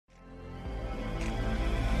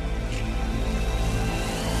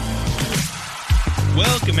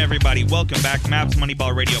Welcome, everybody. Welcome back. Mavs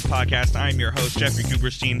Moneyball Radio Podcast. I'm your host, Jeffrey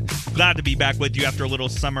Kuberstein. Glad to be back with you after a little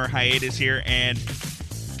summer hiatus here, and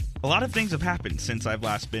a lot of things have happened since I've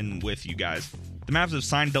last been with you guys. The Mavs have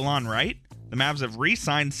signed DeLon Wright. The Mavs have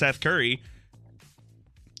re-signed Seth Curry.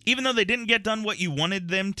 Even though they didn't get done what you wanted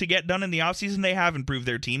them to get done in the offseason, they have improved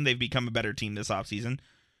their team. They've become a better team this offseason.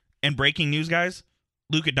 And breaking news, guys,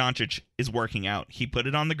 Luka Doncic is working out. He put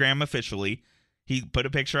it on the gram officially. He put a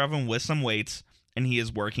picture of him with some weights, and he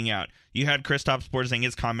is working out. You had Kristaps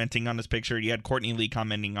Porzingis commenting on his picture. You had Courtney Lee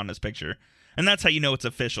commenting on his picture. And that's how you know it's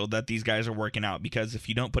official that these guys are working out, because if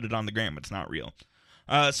you don't put it on the gram, it's not real.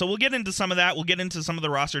 So we'll get into some of that. We'll get into some of the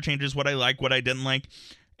roster changes, what I like, what I didn't like,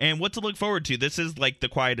 and what to look forward to. This is like the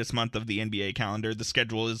quietest month of the NBA calendar. The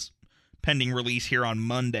schedule is pending release here on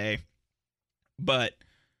Monday. But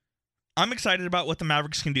I'm excited about what the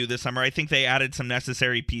Mavericks can do this summer. I think they added some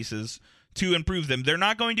necessary pieces to improve them. They're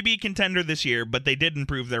not going to be a contender this year, but they did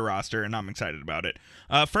improve their roster, and I'm excited about it.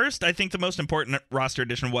 First, I think the most important roster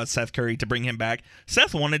addition was Seth Curry, to bring him back.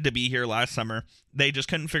 Seth wanted to be here last summer. They just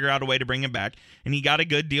couldn't figure out a way to bring him back, and he got a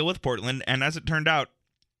good deal with Portland, and as it turned out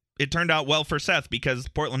well for Seth, because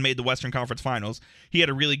Portland made the Western Conference Finals. He had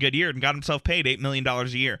a really good year and got himself paid $8 million a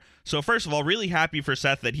year. So first of all, really happy for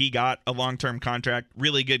Seth that he got a long-term contract.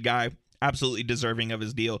 Really good guy. Absolutely deserving of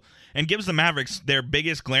his deal, and gives the Mavericks their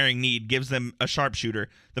biggest glaring need, gives them a sharpshooter.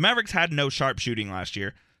 The Mavericks had no sharpshooting last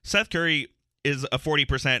year. Seth Curry is a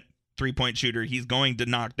 40% three-point shooter. He's going to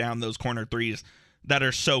knock down those corner threes that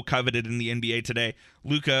are so coveted in the NBA today.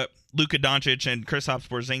 Luka Doncic and Kristaps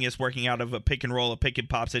Porzingis working out of a pick and roll, a pick and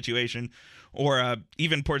pop situation, or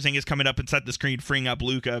even Porzingis coming up and set the screen, freeing up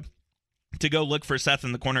Luka to go look for Seth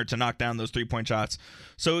in the corner to knock down those three-point shots.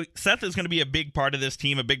 So Seth is going to be a big part of this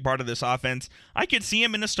team, a big part of this offense. I could see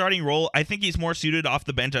him in a starting role. I think he's more suited off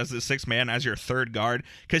the bench as the sixth man, as your third guard,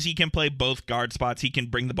 because he can play both guard spots. He can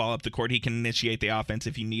bring the ball up the court. He can initiate the offense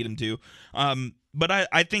if you need him to. But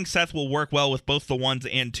I think Seth will work well with both the ones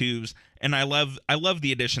and twos, and I love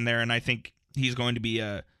the addition there, and I think he's going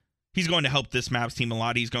to help this Mavs team a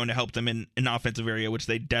lot. He's going to help them in an offensive area, which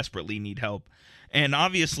they desperately need help. And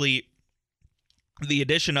obviously, the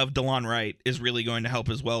addition of DeLon Wright is really going to help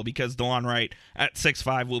as well, because DeLon Wright at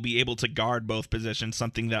 6'5" will be able to guard both positions,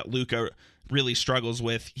 something that Luka really struggles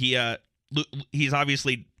with. Luka's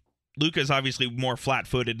obviously more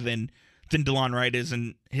flat-footed than DeLon Wright is,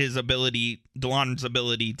 and DeLon's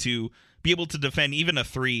ability to be able to defend even a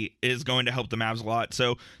three is going to help the Mavs a lot.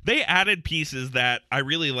 So they added pieces that I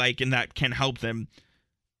really like and that can help them.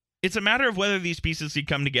 It's a matter of whether these pieces can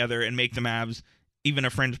come together and make the Mavs even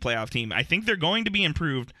a fringe playoff team. I think they're going to be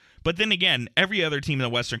improved, but then again, every other team in the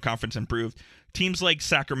Western Conference improved. Teams like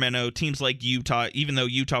Sacramento, teams like Utah, even though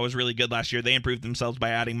Utah was really good last year, they improved themselves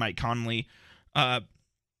by adding Mike Conley.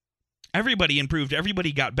 Everybody improved.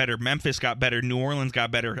 Everybody got better. Memphis got better. New Orleans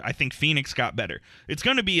got better. I think Phoenix got better. It's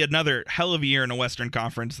going to be another hell of a year in a Western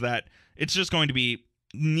Conference that it's just going to be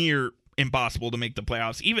near impossible to make the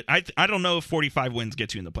playoffs. Even I don't know if 45 wins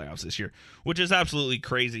gets you in the playoffs this year, which is absolutely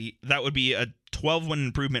crazy. That would be a 12-win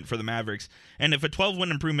improvement for the Mavericks. And if a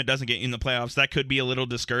 12-win improvement doesn't get you in the playoffs, that could be a little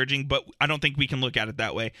discouraging, but I don't think we can look at it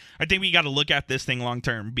that way. I think we got to look at this thing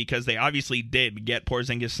long-term, because they obviously did get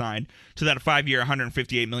Porzingis signed to that 5-year,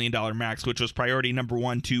 $158 million max, which was priority number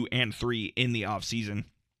 1, 2, and 3 in the offseason.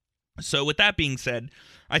 So with that being said,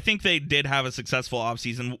 I think they did have a successful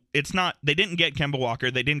offseason. They didn't get Kemba Walker,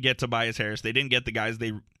 they didn't get Tobias Harris, they didn't get the guys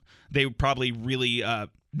they probably really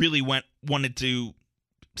wanted to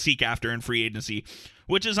seek after in free agency,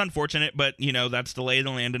 which is unfortunate, but that's the lay of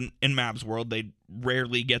the land in Mavs world. They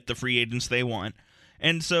rarely get the free agents they want.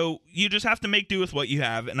 And so you just have to make do with what you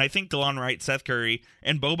have. And I think DeLon Wright, Seth Curry,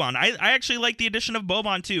 and Boban, I actually like the addition of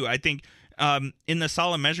Boban too. I think in the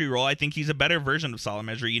Salah Mejri role, I think he's a better version of Salah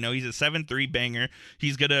Mejri. He's a 7'3" banger.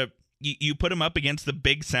 He's gonna you put him up against the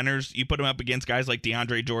big centers. You put him up against guys like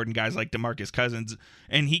DeAndre Jordan, guys like DeMarcus Cousins,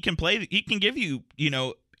 and he can play. He can give you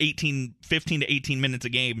 15 to 18 minutes a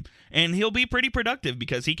game, and he'll be pretty productive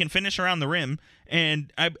because he can finish around the rim,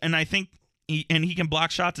 and I think he can block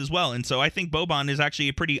shots as well. And so I think Boban is actually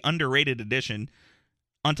a pretty underrated addition,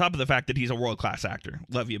 on top of the fact that he's a world-class actor.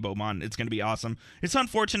 Love you, Boban. It's going to be awesome. It's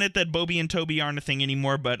unfortunate that Bobby and Toby aren't a thing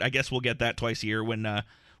anymore, but I guess we'll get that twice a year when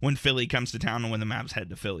Philly comes to town and when the Mavs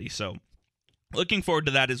head to Philly. So looking forward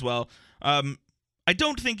to that as well. I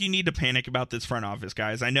don't think you need to panic about this front office,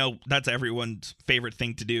 guys. I know that's everyone's favorite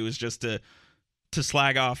thing to do, is just to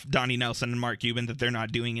slag off Donnie Nelson and Mark Cuban, that they're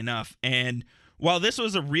not doing enough. And while this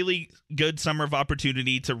was a really good summer of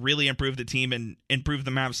opportunity to really improve the team and improve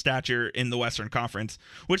the Mavs' stature in the Western Conference,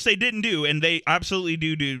 which they didn't do, and they absolutely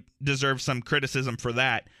do deserve some criticism for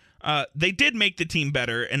that, they did make the team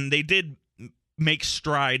better, and they did make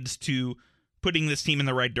strides to putting this team in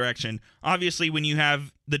the right direction. Obviously, when you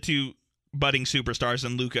have the two budding superstars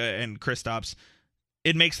in Luka and Kristaps,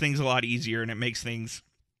 it makes things a lot easier, and it makes things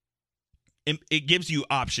it gives you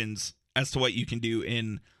options as to what you can do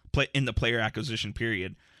in the player acquisition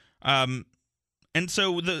period. And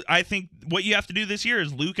so I think what you have to do this year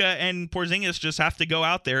is Luka and Porzingis just have to go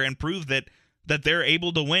out there and prove that they're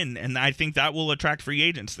able to win, and I think that will attract free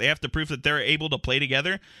agents. They have to prove that they're able to play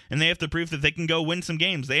together, and they have to prove that they can go win some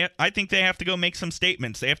games. I think they have to go make some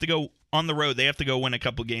statements. They have to go on the road. They have to go win a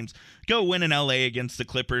couple games. Go win in LA against the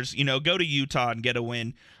Clippers. Go to Utah and get a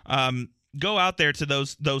win. Go out there to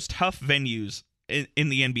those tough venues in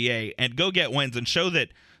the NBA and go get wins and show that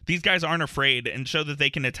these guys aren't afraid, and show that they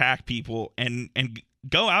can attack people and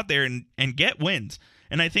go out there and get wins.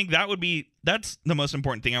 And I think that's the most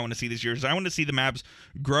important thing I want to see this year. Is I want to see the Mavs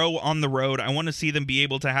grow on the road. I want to see them be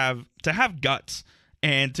able to have guts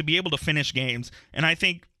and to be able to finish games. And I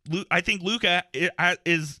think Luka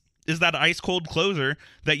is that ice cold closer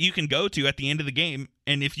that you can go to at the end of the game.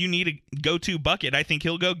 And if you need a go-to bucket, I think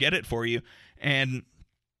he'll go get it for you. And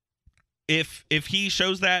if he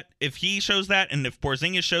shows that, and if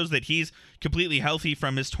Porzingis shows that he's completely healthy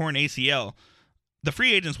from his torn ACL, the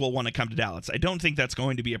free agents will want to come to Dallas. I don't think that's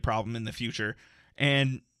going to be a problem in the future.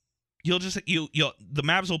 And the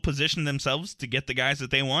Mavs will position themselves to get the guys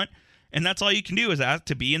that they want. And that's all you can do is ask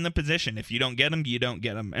to be in the position. If you don't get them, you don't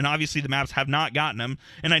get them. And obviously the Mavs have not gotten them.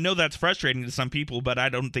 And I know that's frustrating to some people, but I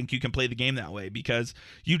don't think you can play the game that way, because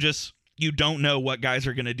you don't know what guys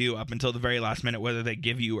are going to do up until the very last minute, whether they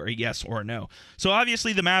give you a yes or a no. So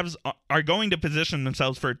obviously the Mavs are going to position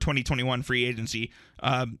themselves for 2021 free agency.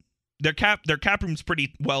 Their cap room's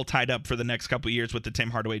pretty well tied up for the next couple of years with the Tim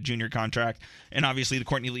Hardaway Jr. contract and obviously the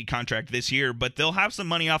Courtney Lee contract this year, but they'll have some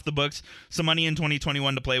money off the books, some money in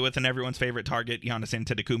 2021 to play with, and everyone's favorite target, Giannis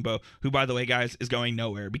Antetokounmpo, who, by the way, guys, is going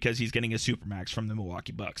nowhere because he's getting a supermax from the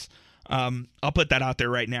Milwaukee Bucks. I'll put that out there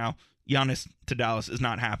right now. Giannis to Dallas is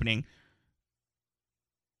not happening.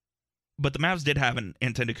 But the Mavs did have an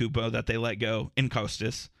Antetokounmpo that they let go in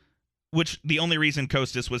Kostas, which the only reason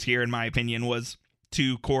Kostas was here, in my opinion, was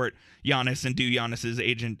to court Giannis and do Giannis's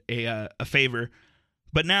agent a favor.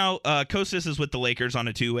 But now Kostas is with the Lakers on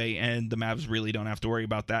a two-way, and the Mavs really don't have to worry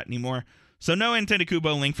about that anymore. So no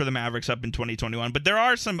Antetokounmpo link for the Mavericks up in 2021. But there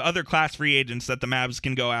are some other class free agents that the Mavs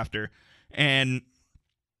can go after, and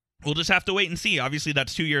we'll just have to wait and see. Obviously,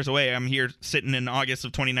 that's 2 years away. I'm here sitting in August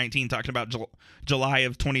of 2019 talking about July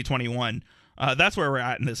of 2021. That's where we're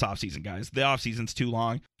at in this offseason, guys. The offseason's too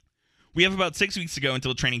long. We have about 6 weeks to go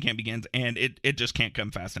until training camp begins, and it just can't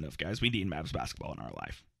come fast enough, guys. We need Mavs basketball in our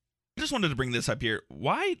life. I just wanted to bring this up here.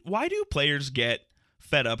 Why do players get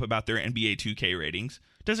fed up about their NBA 2K ratings?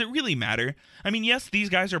 Does it really matter? I mean, yes, these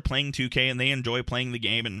guys are playing 2K, and they enjoy playing the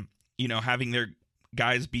game and, having their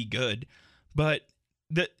guys be good. But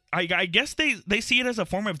I guess they see it as a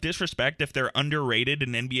form of disrespect if they're underrated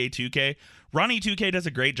in NBA 2K. Ronnie 2K does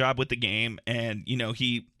a great job with the game, and,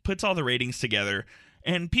 he puts all the ratings together.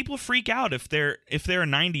 And people freak out if they're a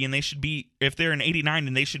 90 and if they're an 89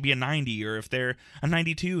 and they should be a 90, or if they're a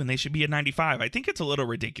 92 and they should be a 95. I think it's a little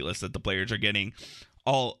ridiculous that the players are getting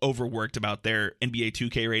all overworked about their NBA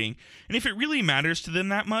 2K rating. And if it really matters to them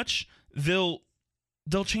that much, they'll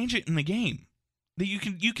change it in the game. That you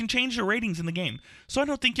can change the ratings in the game. So I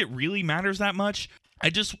don't think it really matters that much. I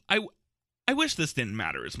wish this didn't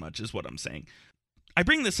matter as much, is what I'm saying. I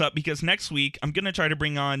bring this up because next week I'm going to try to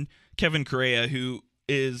bring on Kevin Correa, who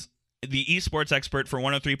is the esports expert for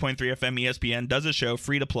 103.3 FM ESPN, does a show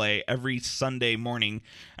free to play every Sunday morning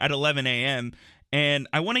at 11 a.m. And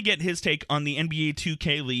I want to get his take on the NBA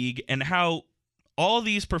 2K League and how all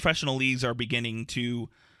these professional leagues are beginning to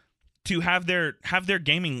have their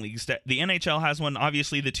gaming leagues. The NHL has one,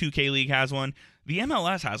 obviously the 2K League has one, the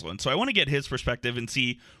MLS has one. So I want to get his perspective and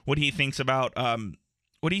see what he thinks about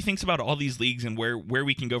all these leagues and where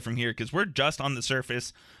we can go from here, because we're just on the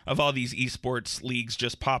surface of all these esports leagues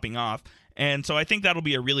just popping off. And so I think that'll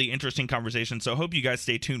be a really interesting conversation. So I hope you guys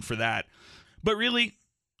stay tuned for that. But really,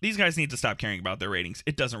 these guys need to stop caring about their ratings.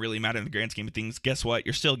 It doesn't really matter in the grand scheme of things. Guess what?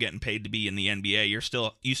 You're still getting paid to be in the NBA.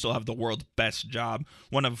 You still have the world's best job,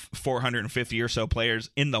 one of 450 or so players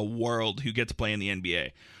in the world who get to play in the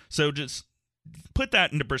NBA. So just put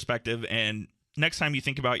that into perspective, and next time you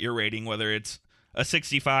think about your rating, whether it's a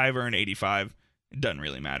 65 or an 85, it doesn't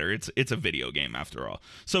really matter. It's a video game after all.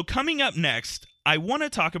 So coming up next, I want to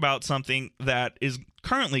talk about something that is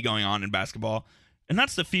currently going on in basketball, and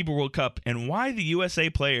that's the FIBA World Cup and why the USA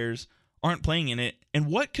players aren't playing in it and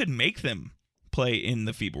what could make them play in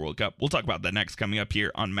the FIBA World Cup. We'll talk about that next, coming up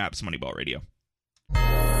here on Maps Moneyball Radio.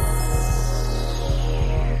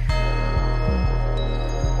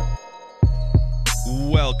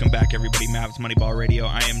 Welcome back, everybody. Mavs Moneyball Radio.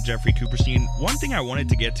 I am Jeffrey Cooperstein. One thing I wanted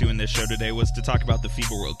to get to in this show today was to talk about the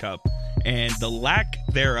FIBA World Cup and the lack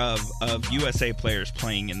thereof of USA players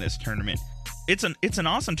playing in this tournament. It's an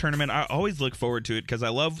awesome tournament. I always look forward to it because I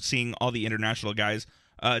love seeing all the international guys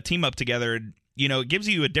team up together. You know, it gives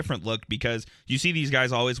you a different look because you see these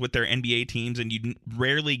guys always with their NBA teams, and you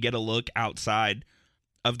rarely get a look outside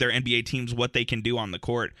of their NBA teams, what they can do on the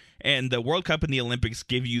court. And the World Cup and the Olympics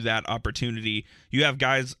give you that opportunity. You have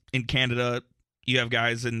guys in Canada, you have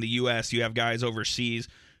guys in the US, you have guys overseas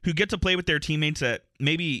who get to play with their teammates that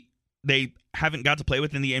maybe they haven't got to play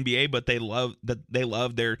with in the NBA, but they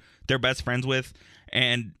love their best friends with.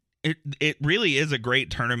 And it really is a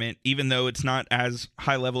great tournament, even though it's not as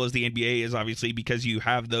high level as the NBA is, obviously, because you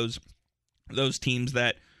have those teams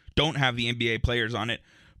that don't have the NBA players on it.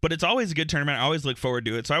 But it's always a good tournament. I always look forward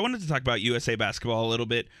to it. So I wanted to talk about USA basketball a little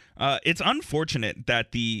bit. It's unfortunate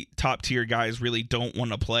that the top tier guys really don't want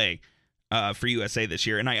to play for USA this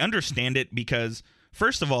year. And I understand it because,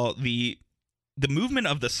 first of all, the movement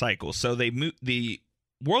of the cycle. So the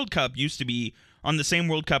World Cup used to be on the same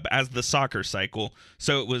World Cup as the soccer cycle.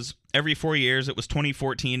 So it was every 4 years. It was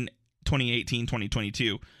 2014, 2018,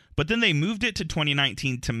 2022. But then they moved it to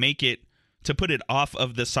 2019 to put it off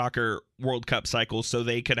of the soccer World Cup cycle so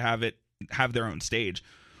they could have their own stage,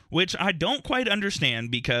 which I don't quite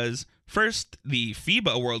understand because first the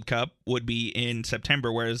FIBA World Cup would be in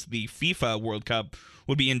September, whereas the FIFA World Cup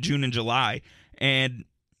would be in June and July. And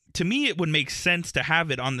to me, it would make sense to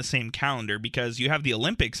have it on the same calendar because you have the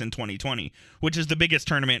Olympics in 2020, which is the biggest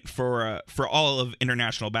tournament for all of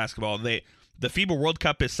international basketball. The FIBA World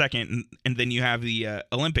Cup is second, and then you have the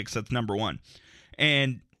Olympics that's number one.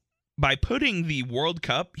 And by putting the World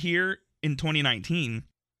Cup here in 2019,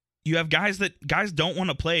 you have guys don't want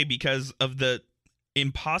to play because of the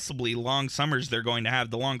impossibly long summers they're going to have,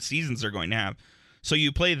 the long seasons they're going to have. So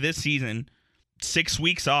you play this season, 6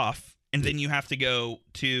 weeks off, and then you have to go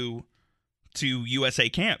to USA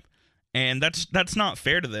camp. And that's not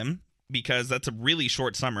fair to them because that's a really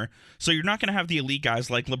short summer. So you're not going to have the elite guys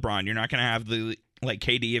like LeBron. You're not going to have like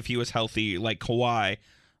KD if he was healthy, like Kawhi,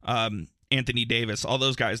 Anthony Davis, all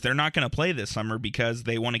those guys. They're not going to play this summer because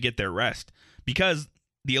they want to get their rest because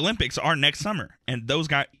the Olympics are next summer, and those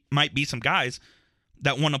guys might be some guys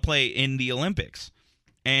that want to play in the Olympics.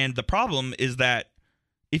 And the problem is that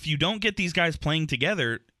if you don't get these guys playing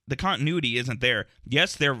together, the continuity isn't there.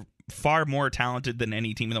 Yes, they're far more talented than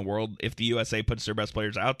any team in the world if the USA puts their best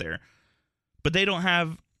players out there, but they don't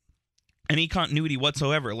have any continuity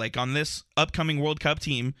whatsoever. Like on this upcoming World Cup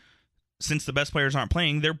team, since the best players aren't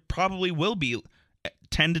playing, there probably will be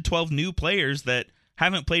 10 to 12 new players that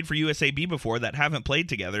haven't played for USAB before, that haven't played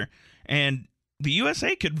together. And the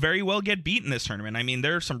USA could very well get beat in this tournament. I mean,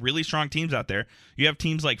 there are some really strong teams out there. You have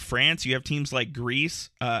teams like France. You have teams like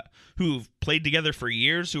Greece, who've played together for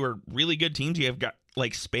years, who are really good teams. You have got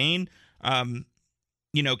like Spain.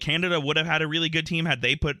 Canada would have had a really good team had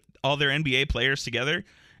they put all their NBA players together.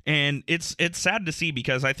 And it's sad to see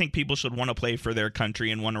because I think people should want to play for their country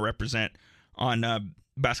and want to represent on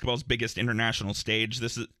basketball's biggest international stage.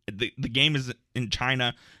 This is the game is in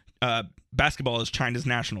China. Basketball is China's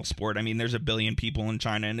national sport. I mean, there's 1 billion people in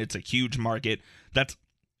China, and it's a huge market.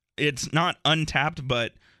 It's not untapped,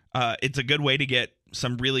 but it's a good way to get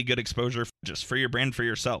some really good exposure just for your brand, for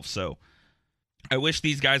yourself. So I wish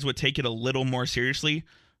these guys would take it a little more seriously.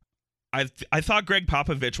 I thought Greg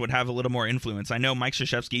Popovich would have a little more influence. I know Mike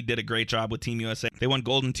Krzyzewski did a great job with Team USA. They won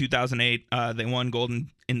gold in 2008. They won gold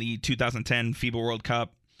in the 2010 FIBA World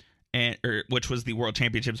Cup, which was the World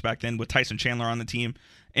Championships back then with Tyson Chandler on the team.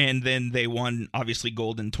 And then they won, obviously,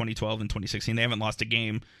 gold in 2012 and 2016. They haven't lost a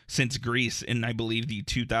game since Greece in, I believe, the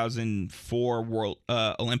 2004 World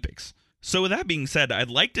Olympics. So with that being said, I'd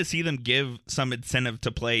like to see them give some incentive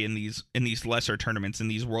to play in these lesser tournaments, in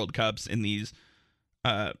these World Cups, in these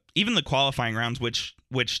even the qualifying rounds, which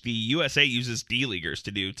the USA uses D-leaguers to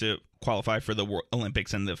do to qualify for the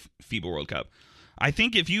Olympics and the FIBA World Cup. I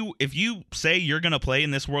think if you say you're going to play in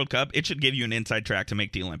this World Cup, it should give you an inside track to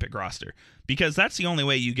make the Olympic roster, because that's the only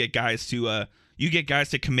way you get guys to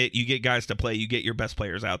commit, you get guys to play, you get your best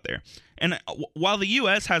players out there. And while the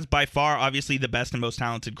US has by far obviously the best and most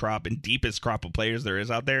talented crop and deepest crop of players there is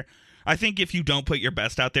out there, I think if you don't put your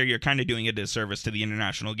best out there, you're kind of doing a disservice to the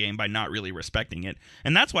international game by not really respecting it.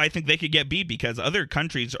 And that's why I think they could get beat, because other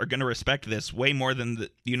countries are going to respect this way more than the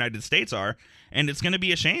United States are. And it's going to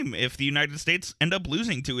be a shame if the United States end up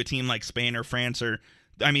losing to a team like Spain or France or,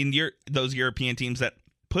 those European teams that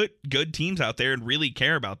put good teams out there and really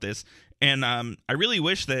care about this. And I really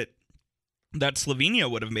wish that Slovenia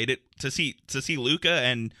would have made it to see Luka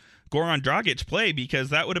and Goran Dragic play, because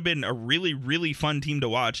that would have been a really, really fun team to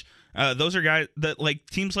watch. Those are guys that, like,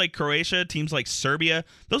 teams like Croatia, teams like Serbia,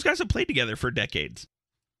 those guys have played together for decades.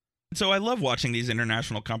 So I love watching these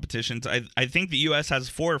international competitions. I think the U.S. has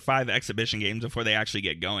 4 or 5 exhibition games before they actually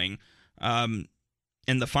get going. And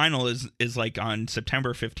the final is like on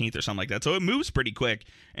September 15th or something like that. So it moves pretty quick.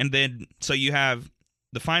 And then, so you have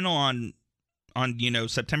the final on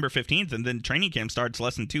September 15th, and then training camp starts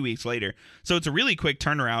less than 2 weeks later. So it's a really quick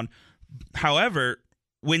turnaround. However,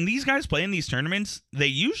 when these guys play in these tournaments, they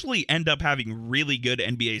usually end up having really good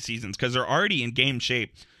NBA seasons because they're already in game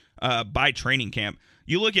shape by training camp.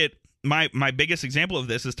 You look at my biggest example of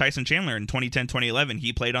this is Tyson Chandler in 2010-2011.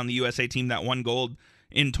 He played on the USA team that won gold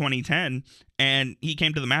in 2010, and he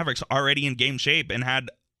came to the Mavericks already in game shape and had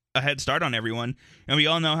a head start on everyone. And we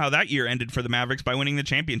all know how that year ended for the Mavericks by winning the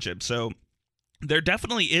championship. So there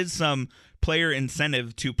definitely is some player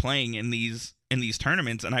incentive to playing in these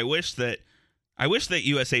tournaments, and I wish that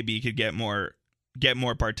USAB could get more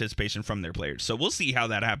participation from their players. So we'll see how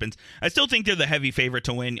that happens. I still think they're the heavy favorite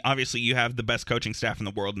to win. Obviously, you have the best coaching staff in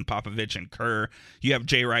the world in Popovich and Kerr. You have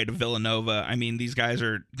Jay Wright of Villanova. I mean, these guys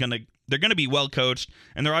are they're gonna be well coached,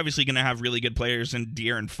 and they're obviously gonna have really good players in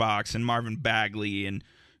De'Aaron Fox and Marvin Bagley and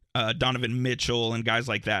Donovan Mitchell and guys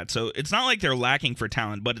like that. So it's not like they're lacking for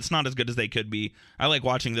talent, but it's not as good as they could be. I like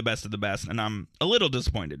watching the best of the best, and I'm a little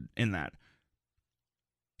disappointed in that.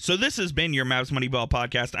 So this has been your Mavs Moneyball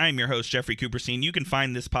podcast. I am your host, Jeffrey Cooperstein. You can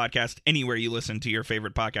find this podcast anywhere you listen to your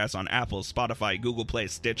favorite podcasts, on Apple, Spotify, Google Play,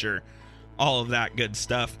 Stitcher, all of that good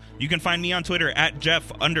stuff. You can find me on Twitter at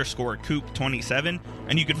Jeff_Coop27,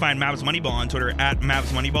 and you can find Mavs Moneyball on Twitter at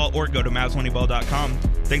Mavs Moneyball, or go to MavsMoneyball.com.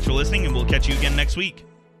 Thanks for listening, and we'll catch you again next week.